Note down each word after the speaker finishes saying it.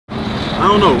I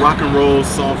don't know, rock and roll,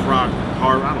 soft rock,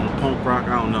 hard, I don't know, punk rock,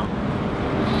 I don't know.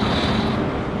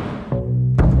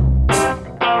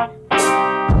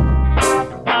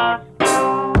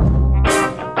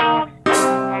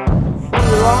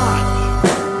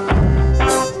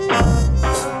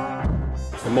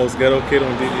 The most ghetto kid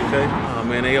on DGK? Oh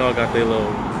man, they all got their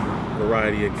little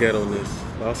variety of ghetto-ness.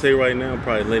 I'll say right now,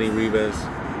 probably Lenny Rivas.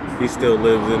 He still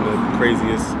lives in the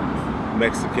craziest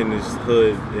Mexicanist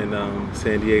hood in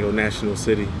San Diego, National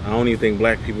City. I don't even think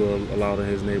black people are allowed in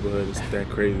his neighborhood. It's that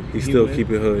crazy. He still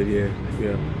keep it hood,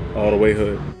 yeah, all the way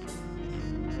hood.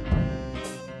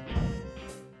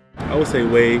 I would say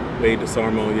Wade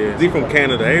DeSarmo, yeah. He's from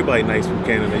Canada. Everybody nice from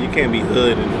Canada. You can't be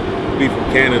hood and be from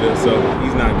Canada, so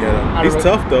he's not ghetto. He's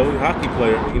tough though, he's a hockey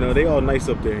player. You know, they all nice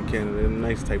up there in Canada. They're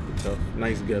nice type of tough,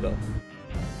 nice ghetto.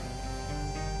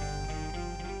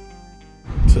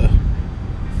 Tough.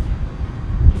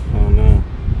 I don't know.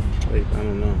 Wait, I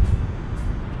don't know.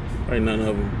 Probably none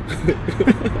of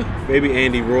them. Maybe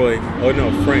Andy Roy. Oh no,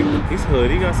 Frank. He's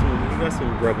hood. He got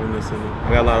some rebelness in him.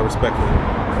 I got a lot of respect for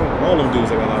him. All them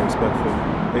dudes I got a lot of respect for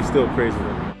them. They still crazy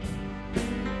though.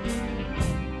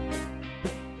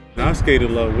 I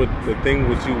skated love. The thing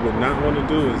what you would not want to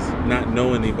do is not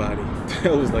know anybody.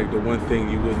 That was like the one thing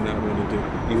you would not want to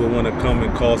do. You would want to come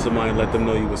and call somebody and let them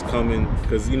know you was coming.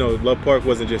 Because, you know, Love Park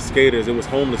wasn't just skaters. It was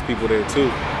homeless people there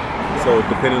too. So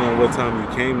depending on what time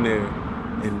you came there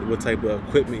and what type of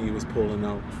equipment you was pulling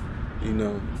out, you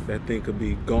know, that thing could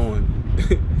be gone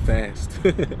fast.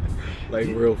 Like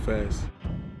real fast.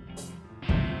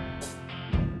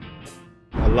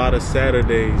 A lot of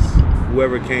Saturdays,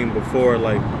 whoever came before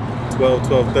like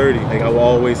 12:30, like I would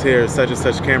always hear such and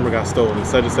such camera got stolen,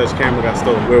 such and such camera got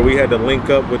stolen, where we had to link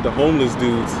up with the homeless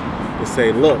dudes to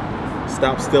say, look,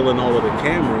 stop stealing all of the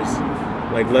cameras,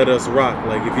 like let us rock.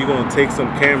 Like if you're gonna take some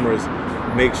cameras,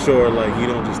 make sure like you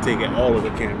don't just take all of the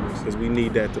cameras, because we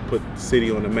need that to put the city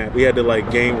on the map. We had to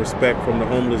like gain respect from the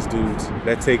homeless dudes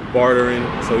that take bartering,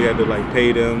 so we had to like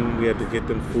pay them, we had to get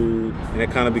them food, and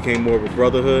it kind of became more of a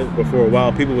brotherhood. But for a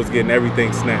while people was getting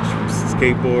everything snatched, from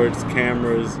skateboards,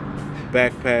 cameras,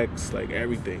 backpacks, like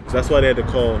everything. So that's why they had to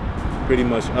call pretty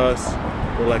much us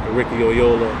or like a Ricky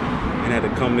Oyola and had to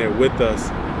come there with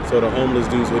us, so the homeless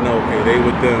dudes would know, okay, they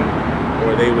with them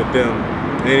or they with them.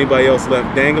 And anybody else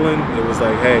left dangling, it was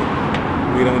like, hey,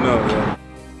 we don't know. Yeah.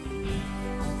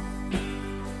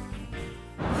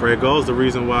 Fred Gall's the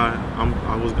reason why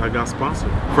I got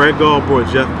sponsored. Fred Gall brought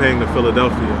Jeff Pang to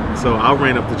Philadelphia. So I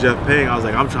ran up to Jeff Pang, I was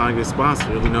like, I'm trying to get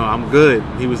sponsored. You know, I'm good.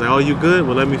 He was like, oh, you good?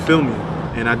 Well, let me film you.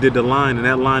 And I did the line, and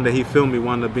that line that he filmed me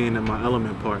wound up being in my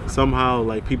element part. Somehow,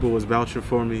 like, people was vouching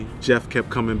for me. Jeff kept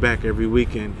coming back every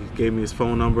weekend. He gave me his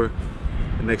phone number.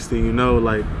 The next thing you know,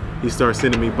 like, he started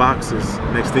sending me boxes.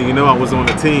 Next thing you know, I was on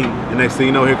the team. And next thing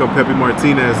you know, here come Pepe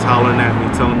Martinez hollering at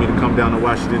me, telling me to come down to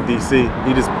Washington, D.C.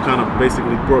 He just kind of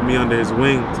basically brought me under his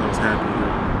wing, so I was happy.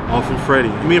 All from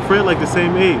Freddie. Me and Fred like the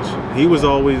same age. He was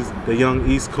always the young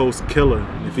East Coast killer.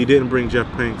 If he didn't bring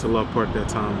Jeff Pang to Love Park that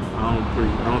time, I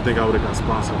don't think I would have got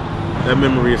sponsored. That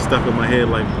memory is stuck in my head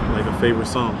like a favorite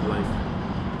song. Like,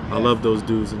 I love those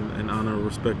dudes and honor and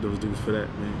respect those dudes for that,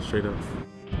 man, straight up.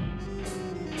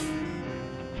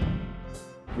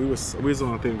 We was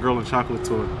on, I think, Girl and Chocolate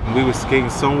tour. And we was skating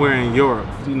somewhere in Europe,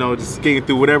 you know, just skating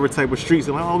through whatever type of streets.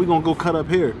 And like, oh, we gonna go cut up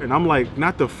here. And I'm like,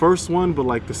 not the first one, but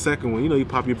like the second one. You know, you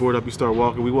pop your board up, you start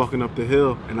walking. We walking up the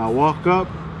hill, and I walk up,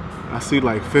 I see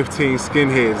like 15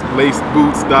 skinheads, laced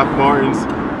boots, Doc Martens.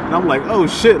 And I'm like, oh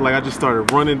shit, like I just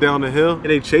started running down the hill. And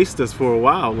they chased us for a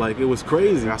while, like it was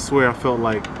crazy. I swear I felt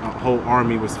like a whole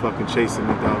army was fucking chasing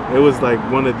me, dog. It was like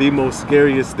one of the most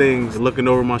scariest things, looking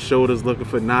over my shoulders, looking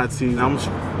for Nazis. I'm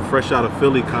fresh out of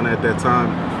Philly kind of at that time,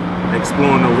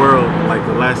 exploring the world. Like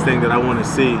the last thing that I want to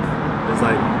see is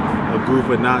like a group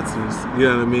of Nazis, you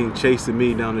know what I mean, chasing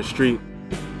me down the street.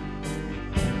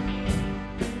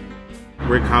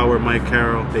 Rick Howard, Mike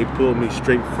Carroll, they pulled me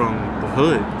straight from the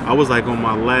hood. I was like on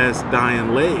my last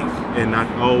dying leg. And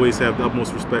I always have the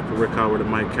utmost respect for Rick Howard and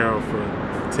Mike Carroll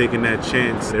for taking that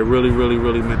chance. It really, really,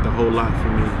 really meant a whole lot for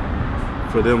me.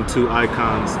 For them two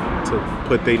icons to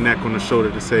put their neck on the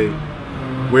shoulder to say,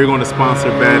 we're gonna sponsor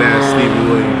badass Stevie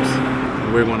Williams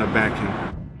and we're gonna back him.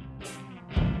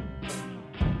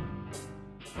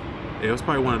 It was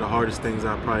probably one of the hardest things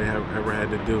I probably have ever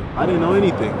had to do. I didn't know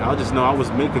anything. I just know I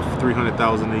was making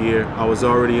 $300,000 a year. I was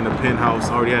already in a penthouse,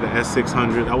 already had an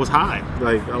S600. I was high,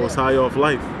 like I was high off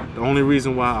life. The only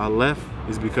reason why I left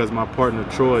is because my partner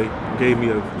Troy gave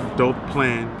me a dope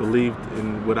plan, believed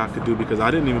in what I could do, because I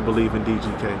didn't even believe in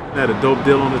DGK. I had a dope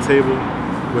deal on the table.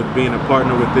 with being a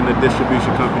partner within the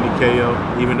distribution company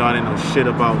KO, even though I didn't know shit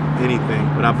about anything.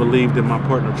 But I believed in my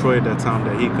partner Troy at that time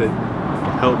that he could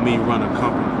help me run a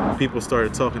company. People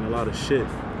started talking a lot of shit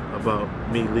about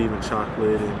me leaving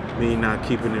chocolate and me not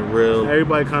keeping it real.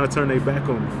 Everybody kind of turned their back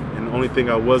on me. And the only thing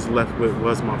I was left with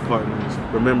was my partners.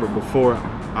 Remember, before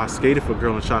I skated for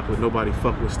Girl in Chocolate, nobody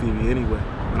fucked with Stevie anyway.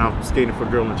 When I was skating for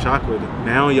Girl in Chocolate,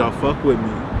 now y'all fuck with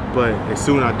me. But as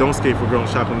soon as I don't skate for Girl in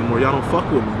Chocolate anymore, y'all don't fuck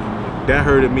with me anymore. That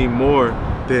hurted me more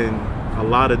than a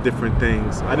lot of different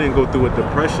things. I didn't go through a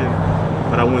depression,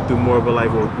 but I went through more of a like,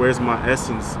 well, where's my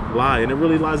essence lie? And it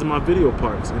really lies in my video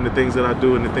parts and the things that I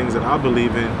do and the things that I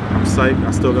believe in. I'm psyched.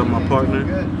 I still got my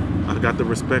partner. I got the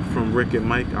respect from Rick and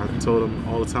Mike. I told them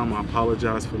all the time I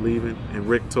apologize for leaving. And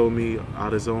Rick told me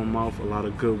out his own mouth a lot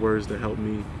of good words that helped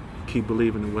me keep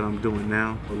believing in what I'm doing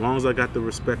now. As long as I got the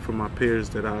respect from my peers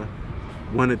that I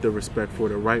wanted the respect for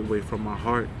the right way from my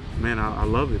heart, man, I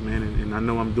love it, man. And I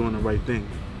know I'm doing the right thing.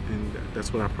 And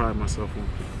that's what I pride myself on.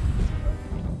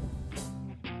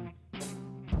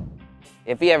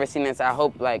 If he ever seen this, I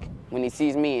hope like when he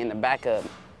sees me in the back of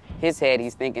his head,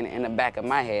 he's thinking in the back of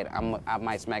my head, I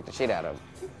might smack the shit out of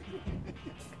him.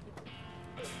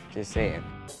 Just saying.